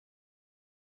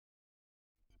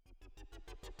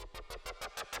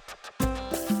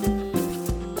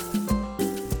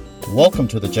Welcome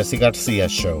to the Jesse Garcia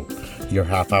Show, your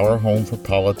half-hour home for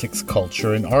politics,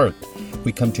 culture, and art.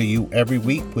 We come to you every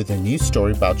week with a new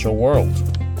story about your world.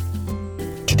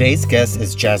 Today's guest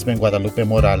is Jasmine Guadalupe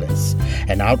Morales,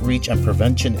 an outreach and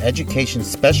prevention education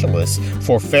specialist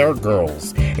for Fair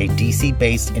Girls, a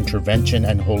DC-based intervention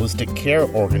and holistic care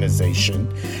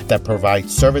organization that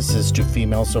provides services to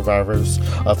female survivors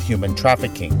of human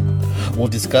trafficking. We'll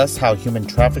discuss how human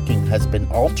trafficking has been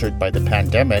altered by the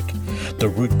pandemic, the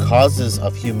root causes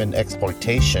of human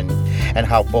exploitation, and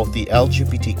how both the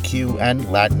LGBTQ and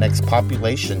Latinx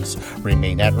populations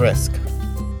remain at risk.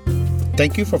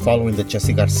 Thank you for following the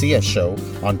Jesse Garcia Show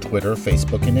on Twitter,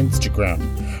 Facebook, and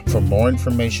Instagram. For more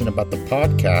information about the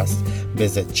podcast,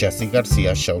 visit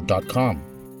jessegarciashow.com.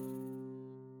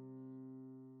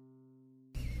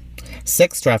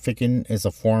 Sex trafficking is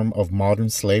a form of modern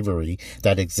slavery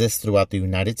that exists throughout the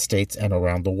United States and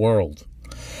around the world.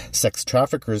 Sex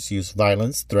traffickers use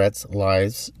violence, threats,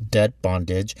 lies, debt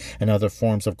bondage, and other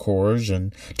forms of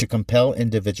coercion to compel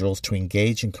individuals to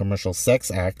engage in commercial sex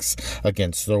acts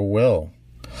against their will.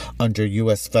 Under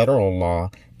U.S. federal law,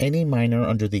 any minor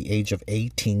under the age of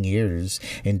 18 years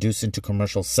induced into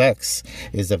commercial sex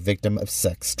is a victim of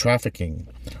sex trafficking,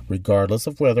 regardless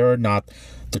of whether or not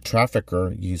the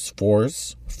trafficker used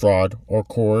force, fraud, or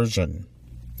coercion.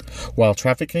 While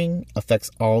trafficking affects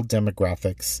all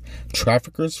demographics,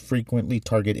 traffickers frequently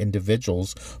target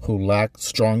individuals who lack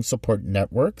strong support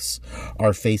networks,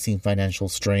 are facing financial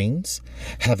strains,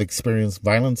 have experienced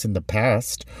violence in the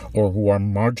past, or who are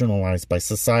marginalized by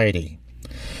society.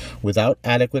 Without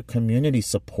adequate community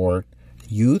support,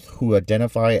 youth who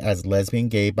identify as lesbian,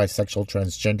 gay, bisexual,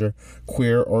 transgender,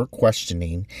 queer, or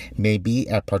questioning may be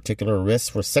at particular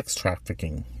risk for sex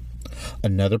trafficking.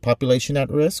 Another population at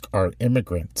risk are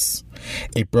immigrants.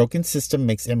 A broken system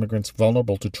makes immigrants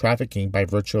vulnerable to trafficking by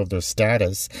virtue of their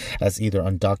status as either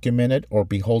undocumented or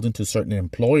beholden to certain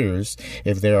employers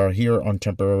if they are here on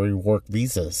temporary work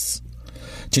visas.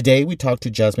 Today, we talk to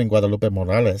Jasmine Guadalupe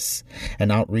Morales, an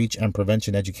outreach and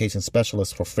prevention education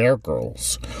specialist for Fair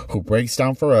Girls, who breaks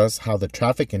down for us how the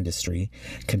traffic industry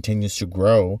continues to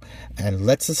grow and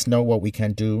lets us know what we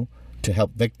can do to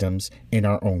help victims in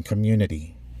our own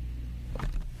community.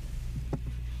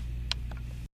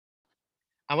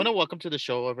 I want to welcome to the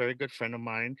show a very good friend of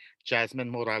mine, Jasmine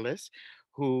Morales,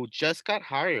 who just got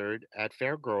hired at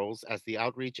Fair Girls as the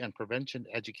outreach and prevention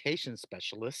education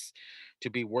specialist to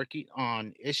be working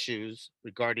on issues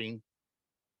regarding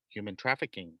human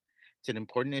trafficking. It's an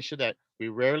important issue that we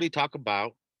rarely talk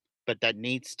about, but that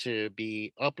needs to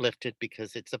be uplifted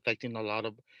because it's affecting a lot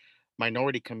of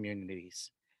minority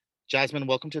communities. Jasmine,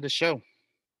 welcome to the show.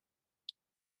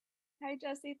 Hi,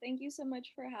 Jesse. Thank you so much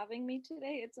for having me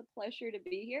today. It's a pleasure to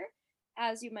be here.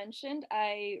 As you mentioned,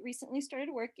 I recently started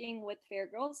working with Fair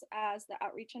Girls as the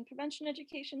Outreach and Prevention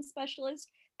Education Specialist.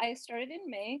 I started in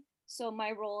May, so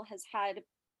my role has had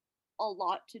a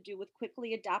lot to do with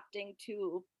quickly adapting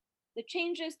to the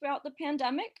changes throughout the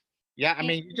pandemic. Yeah, I And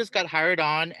mean, you just got hired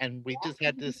on, and we just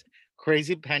had this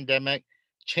crazy pandemic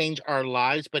change our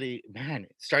lives. But man,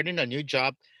 starting a new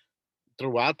job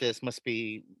throughout this must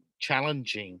be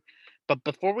challenging. But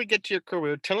before we get to your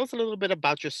career, tell us a little bit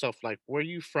about yourself. Like, where are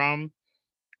you from,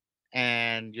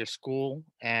 and your school,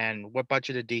 and what brought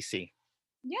you to DC?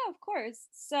 yeah, of course.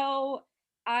 So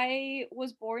I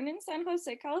was born in San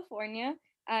Jose, California.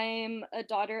 I'm a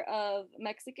daughter of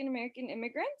Mexican American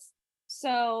immigrants.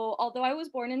 So although I was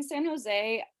born in San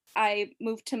Jose, I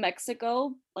moved to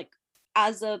Mexico like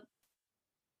as a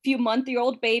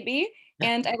few-month-old baby,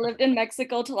 and I lived in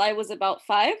Mexico till I was about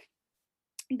 5.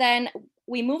 Then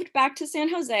we moved back to San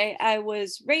Jose. I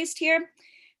was raised here,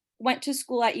 went to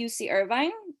school at UC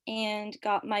Irvine, and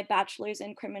got my bachelor's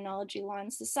in criminology law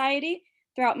and society.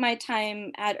 Throughout my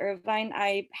time at Irvine,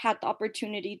 I had the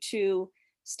opportunity to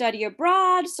study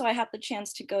abroad. So I had the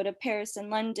chance to go to Paris and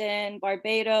London,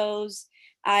 Barbados.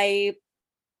 I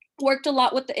worked a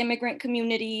lot with the immigrant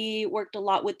community, worked a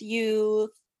lot with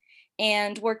youth,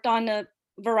 and worked on a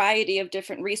variety of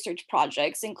different research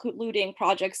projects, including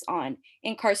projects on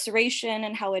incarceration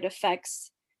and how it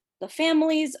affects the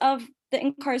families of the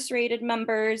incarcerated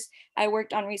members. I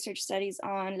worked on research studies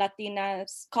on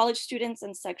Latinas, college students,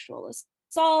 and sexual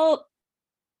assault.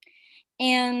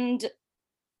 And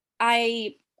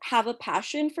I have a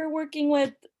passion for working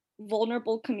with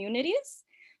vulnerable communities.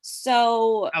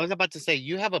 So, I was about to say,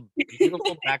 you have a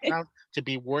beautiful background to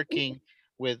be working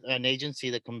with an agency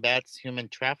that combats human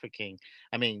trafficking.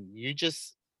 I mean, you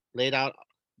just laid out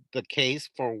the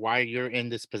case for why you're in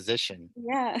this position,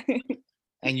 yeah.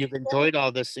 and you've enjoyed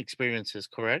all this experiences,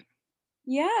 correct?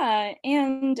 Yeah.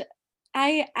 And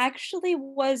I actually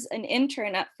was an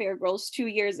intern at Fairgrove 2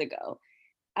 years ago.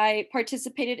 I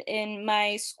participated in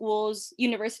my school's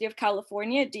University of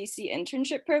California DC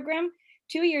internship program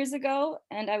 2 years ago,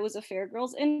 and I was a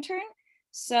Fairgirls intern.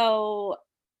 So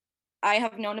I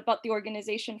have known about the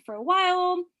organization for a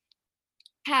while,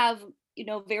 have,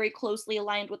 very closely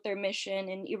aligned with their mission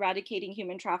in eradicating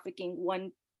human trafficking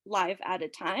one life at a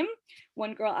time,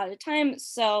 one girl at a time.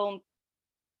 So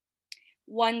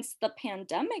once the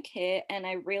pandemic hit and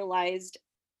I realized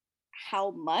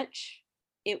how much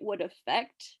it would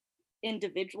affect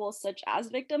individuals such as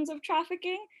victims of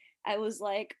trafficking, I was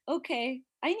like, okay,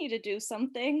 I need to do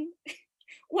something.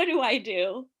 What do I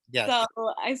do? So Yes.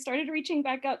 I started reaching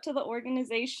back out to the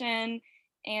organization,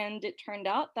 and it turned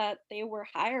out that they were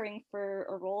hiring for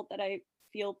a role that I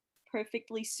feel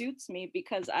perfectly suits me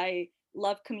because I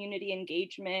love community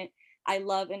engagement. I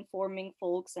love informing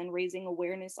folks and raising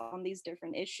awareness on these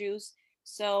different issues.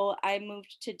 So I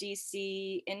moved to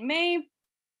DC in May,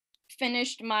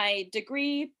 finished my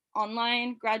degree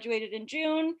online, graduated in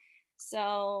June.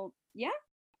 So, yeah.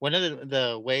 One of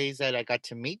the ways that I got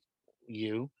to meet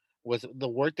you was the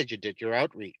work that you did, your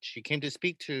outreach. You came to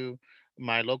speak to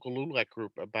my local LULAC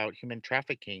group about human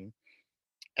trafficking,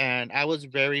 and I was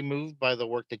very moved by the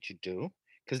work that you do.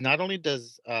 Because not only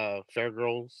does Fair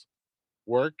Girls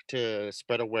work to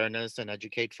spread awareness and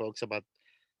educate folks about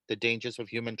the dangers of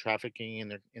human trafficking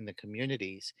in the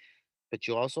communities, but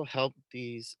you also help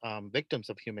these victims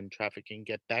of human trafficking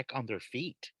get back on their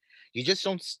feet. You just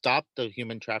don't stop the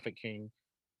human trafficking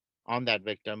on that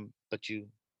victim, but you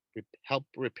help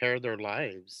repair their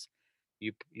lives.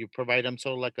 You provide them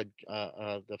sort of like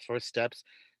the first steps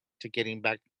to getting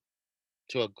back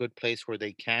to a good place where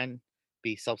they can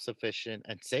be self sufficient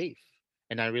and safe.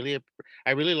 And I really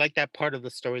like that part of the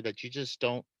story that you just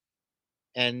don't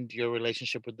end your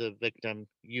relationship with the victim.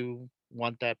 You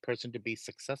want that person to be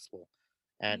successful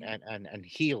and Yeah.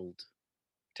 healed.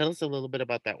 Tell us a little bit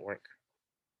about that work.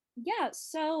 Yeah,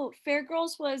 so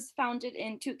Fairgirls was founded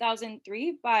in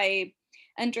 2003 by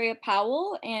Andrea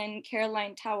Powell and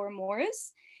Caroline Tower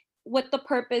Morris with the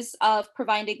purpose of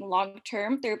providing long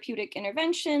term therapeutic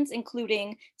interventions,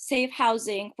 including safe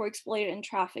housing for exploited and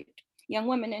trafficked young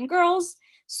women and girls.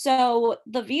 So,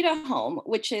 the Vita Home,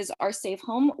 which is our safe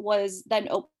home, was then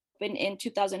opened in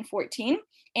 2014,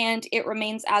 and it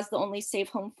remains as the only safe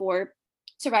home for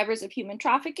survivors of human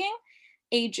trafficking,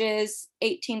 ages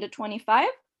 18 to 25.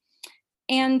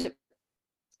 And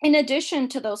in addition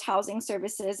to those housing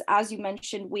services, as you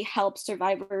mentioned, we help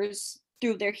survivors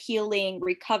through their healing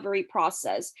recovery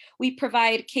process. We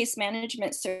provide case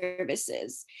management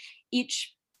services.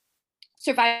 Each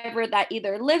survivor that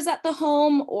either lives at the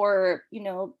home or,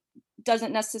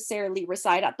 doesn't necessarily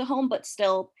reside at the home, but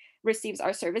still receives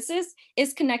our services,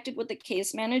 is connected with a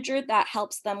case manager that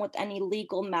helps them with any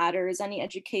legal matters, any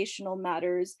educational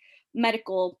matters,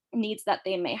 medical needs that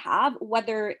they may have,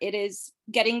 whether it is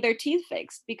getting their teeth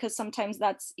fixed, because sometimes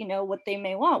that's, what they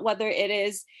may want, whether it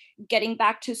is getting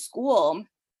back to school,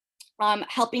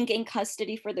 helping gain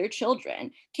custody for their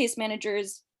children. Case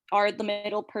managers are the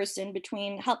middle person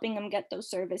between helping them get those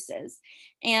services.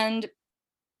 And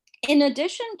in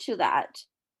addition to that,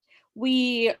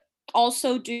 we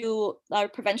also do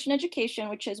prevention education,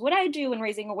 which is what I do in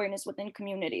raising awareness within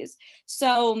communities.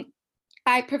 So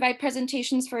I provide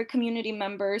presentations for community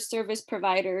members, service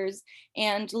providers,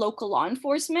 and local law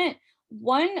enforcement.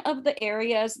 One of the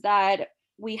areas that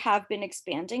we have been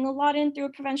expanding a lot in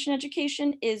through prevention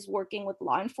education is working with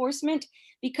law enforcement,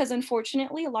 because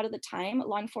unfortunately, a lot of the time,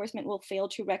 law enforcement will fail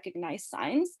to recognize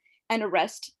signs and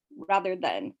arrest rather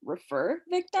than refer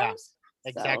Yeah, victims. So,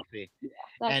 exactly. yeah,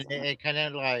 And that's it kind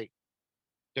of like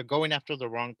they're going after the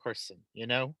wrong person, you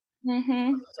know?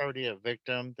 Mhm. It's already a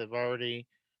victim. They've already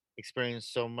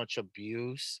experienced so much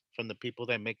abuse from the people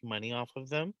that make money off of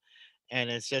them. And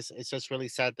it's just really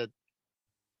sad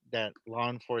that law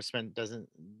enforcement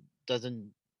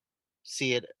doesn't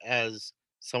see it as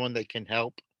someone that can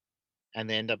help, and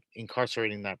they end up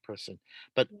incarcerating that person.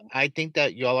 But Yeah. I think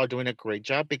that y'all are doing a great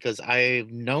job because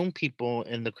I've known people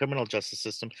in the criminal justice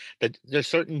system that there's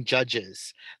certain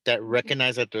judges that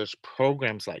recognize that there's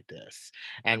programs like this,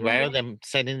 and Yeah. rather than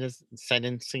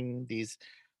sentencing these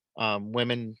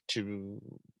women to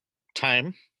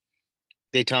time,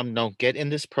 they tell them, no, get in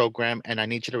this program, and I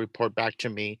need you to report back to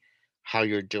me how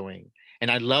you're doing. And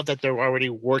I love that they're already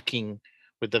working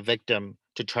with the victim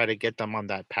to try to get them on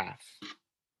that path.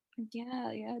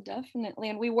 Yeah, yeah, definitely.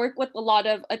 And we work with a lot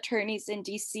of attorneys in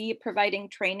DC, providing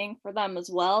training for them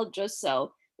as well, just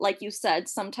so, like you said,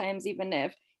 sometimes even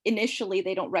if initially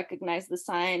they don't recognize the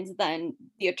signs, then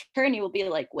the attorney will be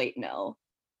like, wait, no.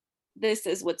 this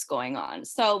is what's going on.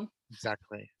 So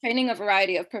Exactly. training a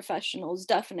variety of professionals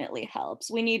definitely helps.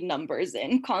 We need numbers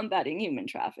in combating human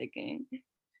trafficking.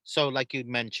 So, like you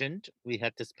mentioned, we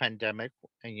had this pandemic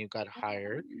and you got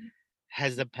hired.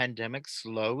 Has the pandemic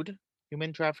slowed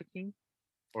human trafficking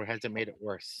or has it made it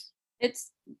worse?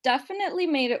 It's definitely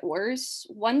made it worse.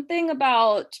 One thing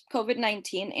about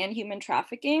COVID-19 and human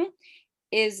trafficking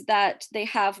is that they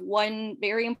have one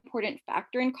very important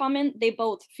factor in common. They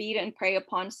both feed and prey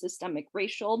upon systemic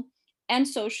racial and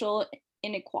social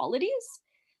inequalities.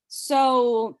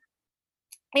 So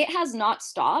it has not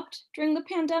stopped during the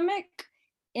pandemic.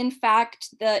 In fact,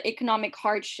 the economic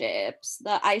hardships,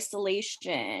 the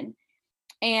isolation,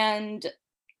 and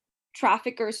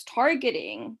traffickers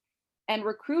targeting and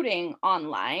recruiting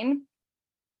online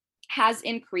has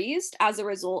increased as a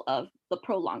result of the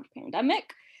prolonged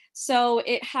pandemic. So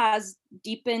it has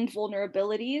deepened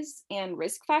vulnerabilities and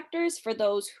risk factors for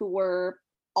those who were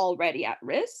already at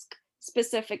risk,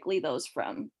 specifically those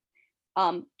from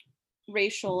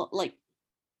racial, like,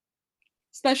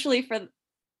 especially for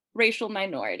racial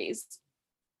minorities.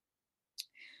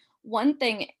 One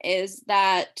thing is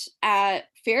that at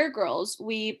Fairgirls,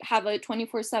 we have a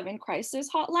 24/7 crisis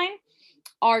hotline.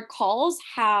 Our calls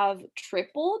have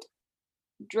tripled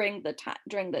during this time.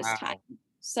 Wow.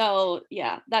 So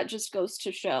yeah, that just goes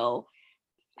to show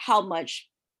how much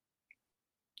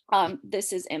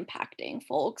this is impacting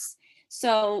folks.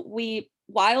 So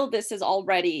while this is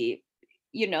already,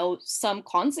 some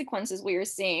consequences we are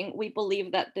seeing, we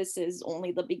believe that this is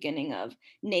only the beginning of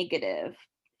negative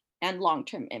and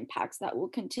long-term impacts that we'll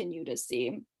continue to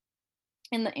see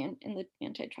in the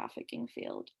anti-trafficking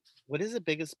field. What is the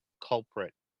biggest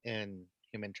culprit in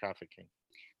human trafficking?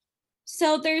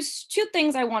 So there's two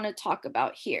things I want to talk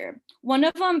about here. One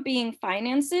of them being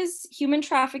finances. Human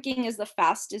trafficking is the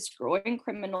fastest growing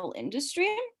criminal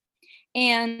industry,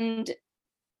 and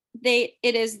it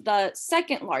is the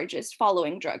second largest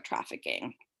following drug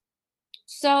trafficking.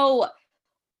 So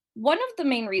one of the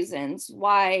main reasons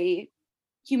why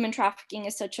human trafficking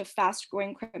is such a fast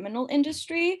growing criminal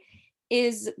industry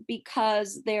is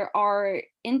because there are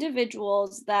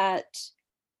individuals that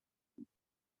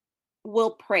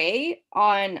will prey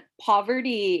on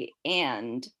poverty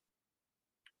and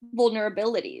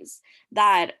vulnerabilities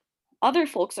that other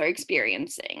folks are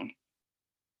experiencing.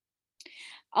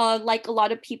 Like a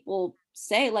lot of people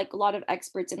say, like a lot of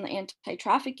experts in the anti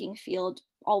trafficking field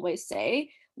always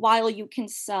say, while you can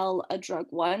sell a drug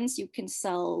once, you can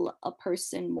sell a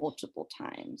person multiple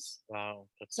times. Wow,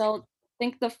 that's So true. I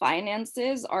think the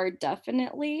finances are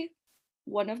definitely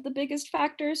one of the biggest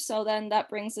factors. So then that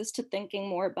brings us to thinking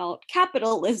more about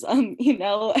capitalism,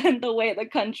 and the way the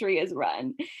country is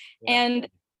run. Yeah. And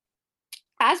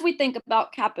as we think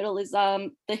about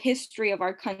capitalism, the history of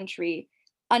our country,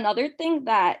 another thing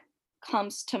that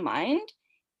comes to mind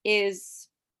is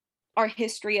our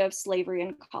history of slavery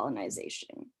and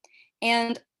colonization.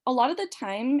 And a lot of the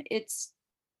time, it's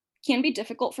can be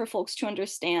difficult for folks to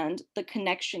understand the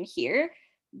connection here.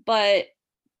 But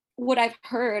what I've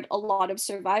heard a lot of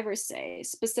survivors say,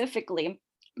 specifically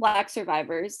Black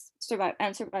survivors,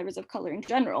 and survivors of color in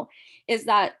general, is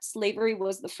that slavery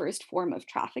was the first form of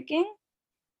trafficking.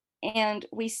 And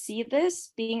we see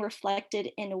this being reflected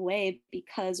in a way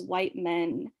because white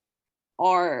men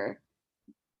are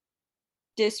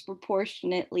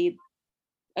disproportionately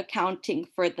accounting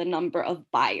for the number of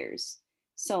buyers.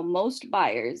 So most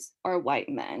buyers are white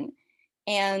men,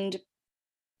 and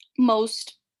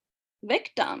most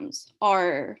victims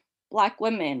are Black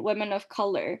women, women of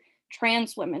color,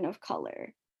 trans women of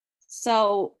color.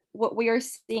 So what we are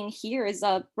seeing here is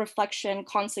a reflection,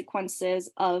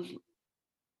 consequences of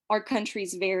our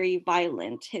country's very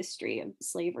violent history of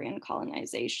slavery and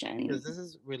colonization. Because this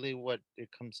is really what it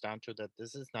comes down to, that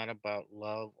this is not about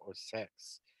love or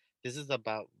sex. This is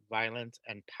about violence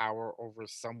and power over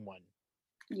someone.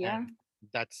 Yeah, And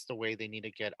that's the way they need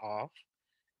to get off.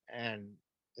 And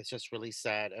it's just really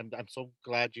sad. And I'm so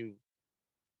glad you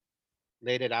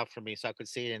laid it out for me so I could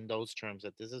see it in those terms,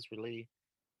 that this is really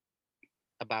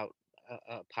about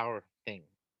a power thing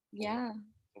over, yeah,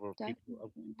 over people,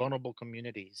 definitely. vulnerable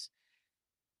communities.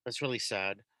 That's really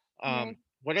sad. Right.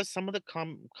 What are some of the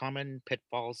common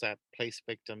pitfalls that place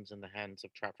victims in the hands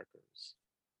of traffickers?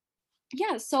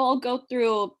 Yeah, so I'll go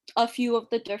through a few of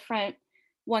the different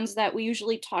ones that we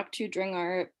usually talk to during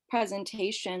our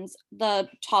presentations. The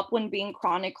top one being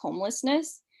chronic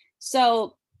homelessness.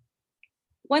 So,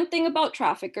 one thing about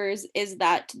traffickers is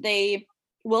that they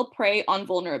will prey on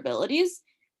vulnerabilities.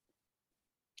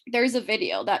 There's a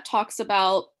video that talks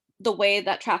about the way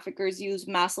that traffickers use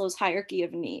Maslow's hierarchy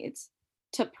of needs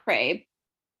to prey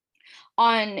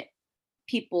on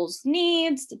people's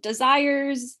needs,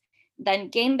 desires, then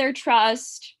gain their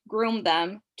trust, groom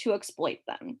them to exploit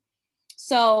them.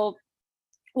 So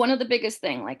one of the biggest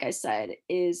thing, like I said,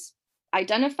 is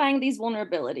identifying these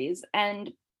vulnerabilities.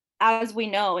 And as we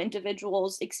know,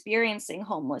 individuals experiencing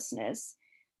homelessness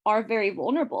are very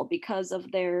vulnerable because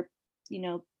of their,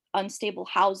 unstable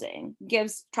housing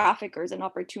gives traffickers an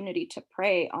opportunity to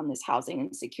prey on this housing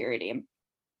insecurity.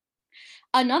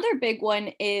 Another big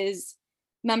one is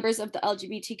members of the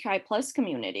LGBTQI plus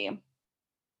community.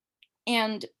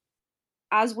 And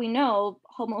as we know,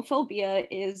 homophobia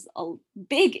is a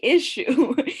big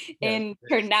issue Yes, it is.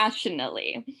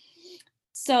 internationally.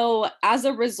 So, as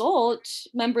a result,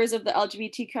 members of the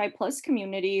LGBTQI plus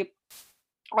community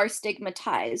are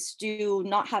stigmatized, do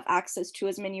not have access to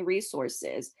as many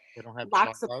resources, They don't have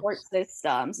lack support jobs.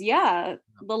 systems. Yeah,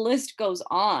 the list goes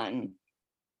on.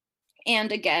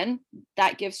 And again,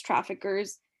 that gives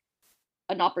traffickers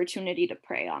an opportunity to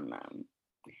prey on them.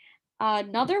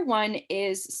 Another one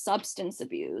is substance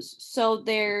abuse. So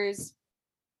there's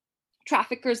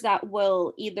traffickers that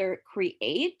will either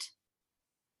create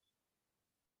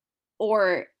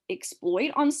or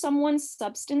exploit on someone's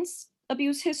substance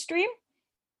abuse history.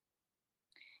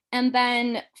 And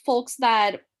then folks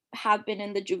that have been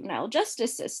in the juvenile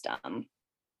justice system,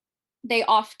 they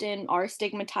often are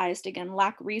stigmatized, again,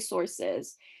 lack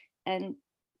resources, and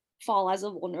fall as a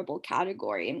vulnerable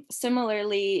category.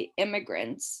 Similarly,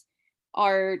 immigrants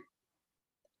are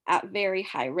at very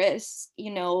high risk.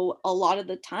 A lot of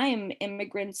the time,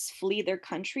 immigrants flee their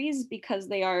countries because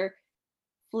they are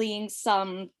fleeing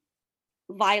some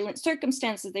violent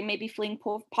circumstances. They may be fleeing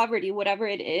poverty, whatever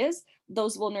it is,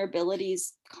 those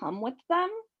vulnerabilities come with them.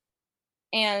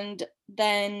 And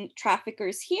then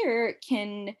traffickers here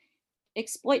can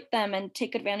exploit them and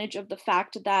take advantage of the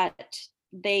fact that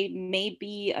they may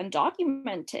be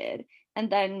undocumented and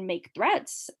then make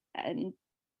threats. And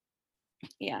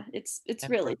yeah, it's And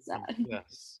really trafficking, sad.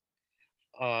 yes.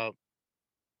 Uh,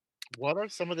 what are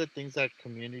some of the things that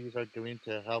communities are doing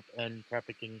to help end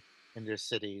trafficking in their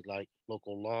city, like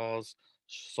local laws,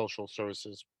 social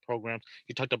services programs?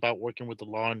 You talked about working with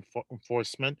the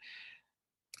enforcement.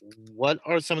 What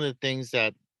are some of the things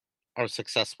that are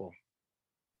successful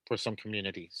for some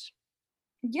communities?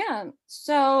 Yeah.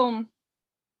 So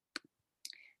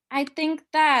I think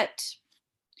that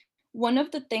one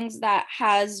of the things that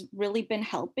has really been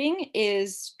helping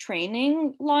is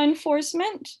training law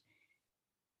enforcement.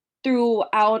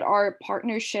 Throughout our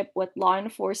partnership with law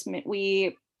enforcement,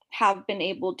 we have been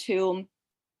able to,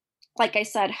 like I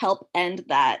said, help end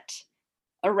that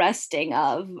arresting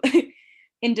of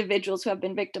individuals who have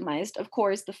been victimized. Of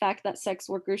course, the fact that sex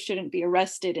workers shouldn't be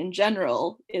arrested in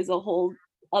general is a whole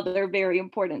other very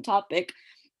important topic.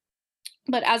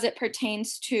 But as it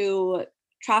pertains to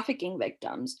trafficking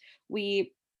victims,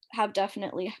 we have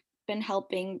definitely been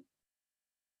helping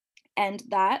end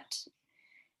that.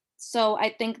 So I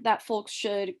think that folks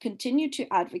should continue to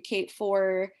advocate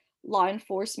for law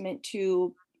enforcement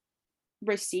to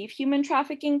receive human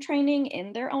trafficking training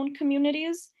in their own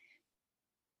communities.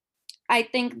 I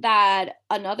think that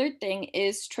another thing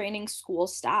is training school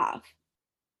staff.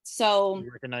 So,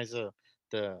 You recognize the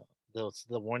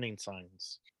the warning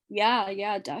signs. yeah,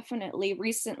 yeah, definitely.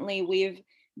 Recently, we've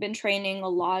been training a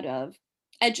lot of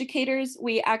educators.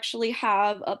 We actually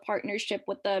have a partnership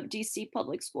with the DC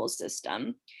public school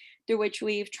system through which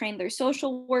we've trained their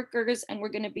social workers, and we're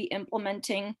going to be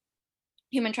implementing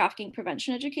human trafficking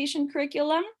prevention education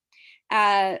curriculum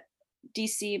at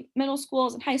DC middle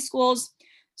schools and high schools.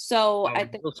 So I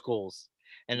think, Middle schools,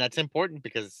 and that's important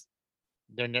because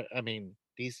I mean,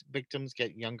 these victims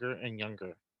get younger and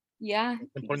younger. yeah,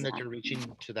 It's important that you're exactly.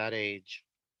 reaching to that age.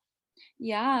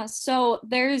 Yeah, so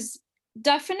there's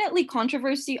definitely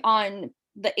controversy on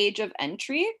the age of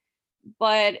entry,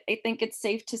 but I think it's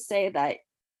safe to say that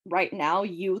right now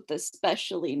youth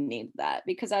especially need that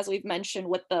because as we've mentioned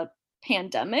with the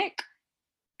pandemic,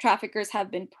 traffickers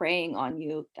have been preying on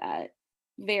youth at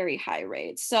very high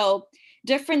rates. So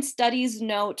different studies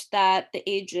note that the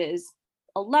ages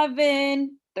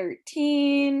 11,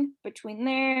 13, between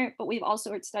there, but we've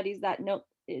also heard studies that note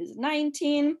is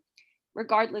 19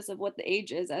 regardless of what the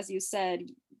age is. As you said,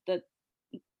 the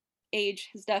age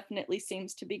has definitely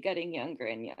seems to be getting younger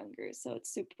and younger. So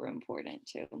it's super important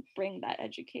to bring that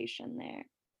education there.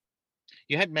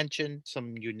 You had mentioned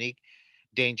some unique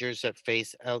dangers that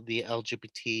face the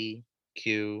LGBTQI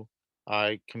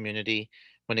community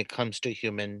when it comes to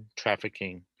human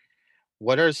trafficking.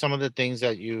 What are some of the things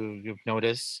that you've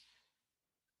noticed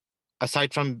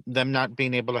aside from them not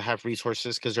being able to have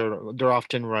resources because they're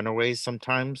often runaways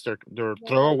sometimes. They're Yeah,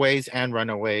 throwaways and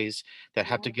runaways that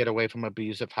have to yeah. get away from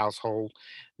abusive household.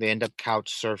 They end up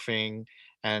couch surfing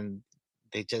and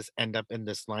they just end up in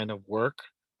this line of work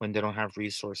when they don't have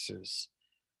resources.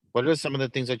 What are some of the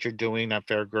things that you're doing at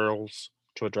Fair Girls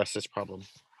to address this problem?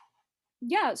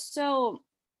 Yeah, so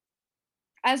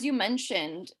as you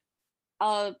mentioned,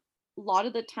 a lot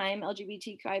of the time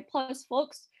LGBTQI plus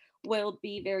folks will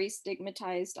be very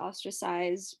stigmatized,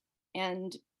 ostracized,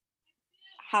 and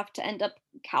have to end up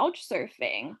couch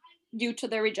surfing due to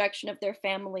the rejection of their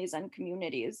families and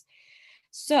communities.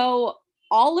 So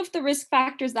all of the risk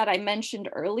factors that I mentioned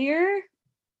earlier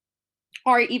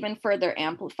are even further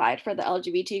amplified for the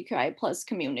LGBTQI plus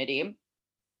community,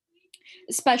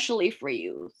 especially for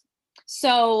youth.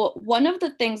 So one of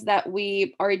the things that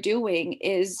we are doing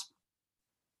is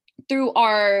through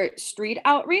our street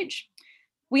outreach,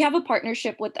 we have a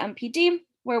partnership with MPD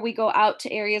where we go out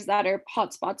to areas that are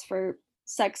hotspots for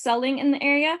sex selling in the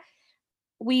area.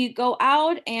 We go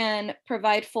out and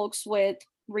provide folks with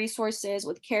resources,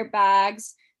 with care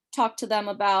bags, talk to them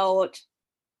about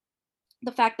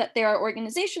the fact that there are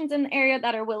organizations in the area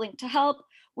that are willing to help.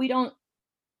 We don't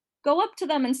go up to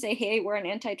them and say, hey, we're an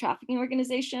anti-trafficking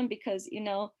organization, because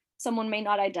someone may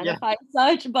not Yeah, identify as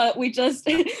such, but we just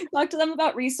talk to them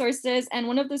about resources. And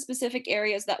one of the specific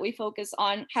areas that we focus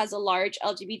on has a large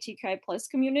LGBTQI plus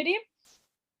community,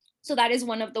 so that is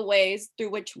one of the ways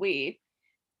through which we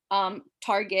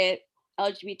target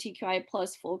LGBTQI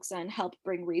plus folks and help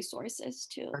bring resources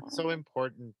to that's so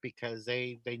important because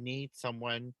they need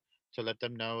someone to let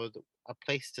them know a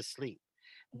place to sleep.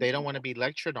 They don't yeah, want to be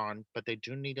lectured on, but they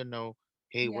do need to know,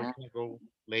 hey, where yeah, can I go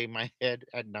lay my head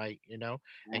at night,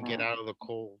 and get yeah, out of the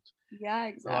cold.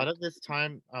 yeah, A lot of exactly. this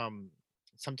time,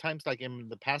 sometimes like in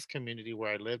the past community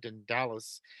where I lived in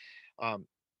Dallas, um,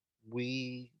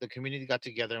 the community got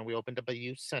together and we opened up a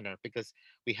youth center because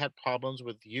we had problems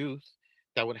with youth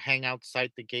that would hang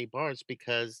outside the gay bars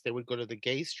because they would go to the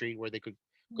gay street where they could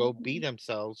go be Mhm.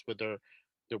 themselves with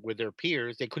their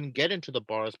peers. They couldn't get into the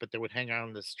bars, but they would hang out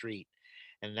on the street,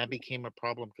 and that became a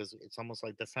problem because it's almost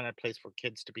like that's not a place for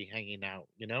kids to be hanging out.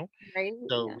 Right,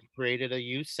 So yeah. we created a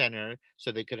youth center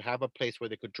so they could have a place where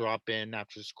they could drop in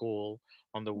after school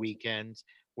on the weekends,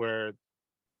 where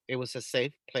it was a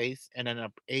safe place and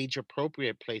an age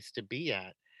appropriate place to be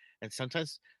at. And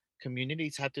sometimes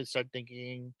communities have to start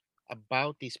thinking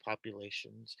about these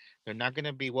populations. They're not going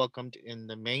to be welcomed in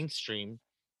the mainstream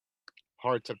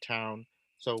parts of town.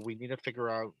 So we need to figure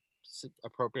out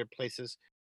appropriate places.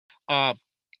 Uh,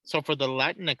 so for the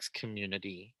Latinx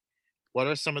community, what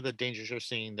are some of the dangers you're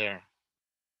seeing there?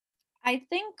 I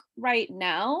think right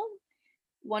now,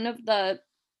 one of the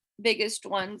biggest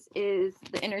ones is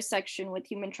the intersection with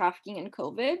human trafficking and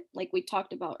COVID. Like we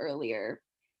talked about earlier,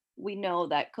 we know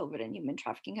that COVID and human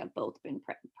trafficking have both been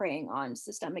preying on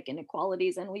systemic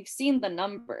inequalities, and we've seen the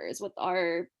numbers with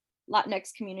our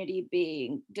Latinx community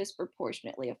being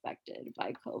disproportionately affected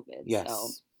by COVID. So,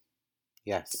 Yes.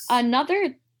 Yes.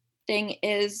 another thing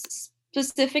is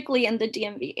specifically in the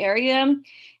DMV area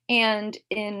and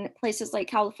in places like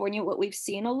California, what we've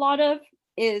seen a lot of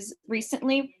is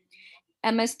recently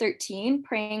MS-13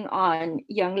 preying on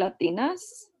young Latinas.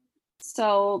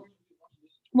 So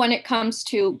when it comes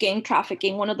to gang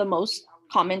trafficking, one of the most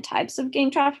common types of gang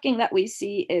trafficking that we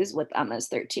see is with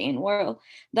MS-13, where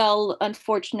they'll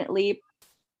unfortunately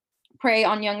prey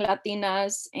on young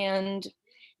Latinas, and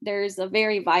there's a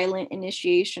very violent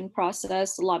initiation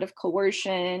process, a lot of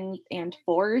coercion and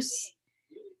force.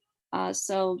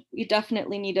 So we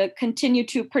definitely need to continue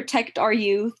to protect our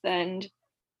youth and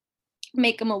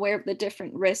make them aware of the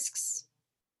different risks.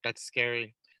 That's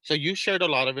scary. So you shared a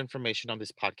lot of information on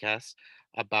this podcast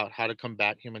about how to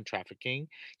combat human trafficking.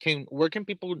 Where can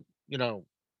people, you know,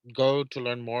 go to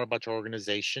learn more about your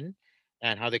organization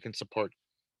and how they can support?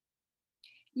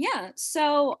 Yeah,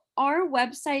 so our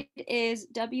website is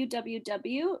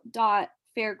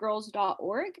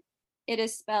www.fairgirls.org. It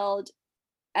is spelled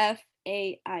FAIRGIRLS.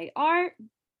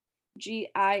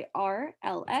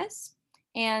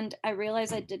 And I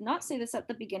realize I did not say this at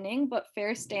the beginning, but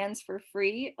FAIR stands for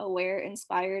free, aware,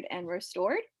 inspired, and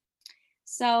restored.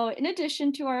 So, in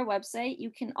addition to our website, you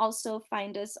can also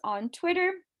find us on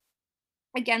Twitter.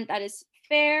 Again, that is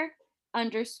fair_girls.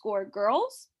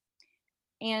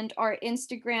 And our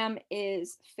Instagram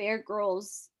is Fair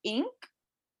Girls Inc.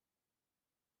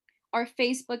 Our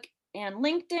Facebook and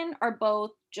LinkedIn are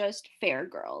both just Fair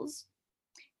Girls.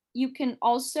 You can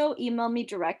also email me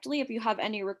directly if you have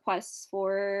any requests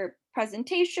for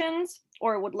presentations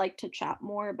or would like to chat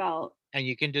more about. And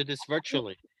you can do this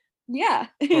virtually, Yeah.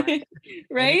 correct? Any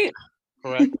Right?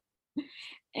 correct?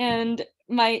 And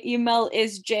my email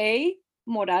is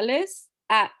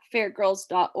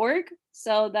jmorales@fairgirls.org.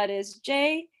 So that is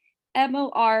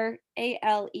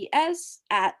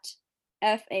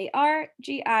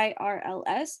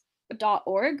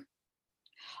JMorales@FARGIRLS.org.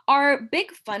 Our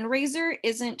big fundraiser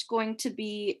isn't going to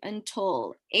be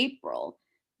until April,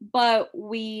 but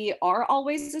we are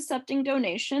always accepting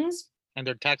donations. And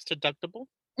they're tax deductible?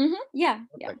 Yeah.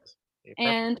 Perfect. Okay,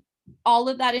 And all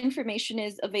of that information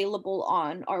is available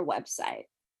on our website.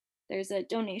 There's a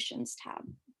donations tab.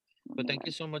 But thank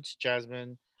you so much,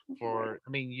 Jasmine,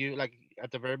 you like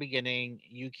at the very beginning,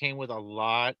 you came with a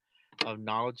lot of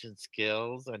knowledge and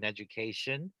skills and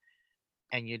education,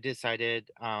 and you decided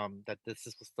that this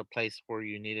was the place where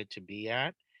you needed to be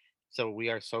at. So we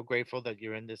are so grateful that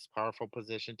you're in this powerful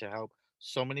position to help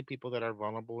so many people that are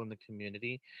vulnerable in the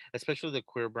community, especially the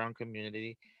queer brown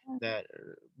community that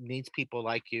needs people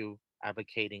like you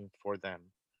advocating for them.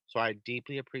 So I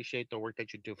deeply appreciate the work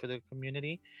that you do for the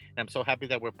community. And I'm so happy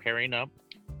that we're pairing up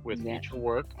with future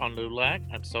work on LULAC.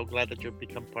 I'm so glad that you've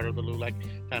become part of the LULAC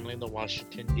family in the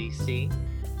Washington, D.C.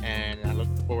 And I look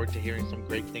forward to hearing some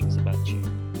great things about you.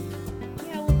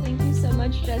 Yeah, well, thank you so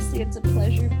much, Jesse. It's a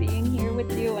pleasure being here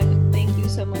with you. And thank you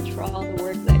so much for all the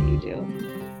work that you do.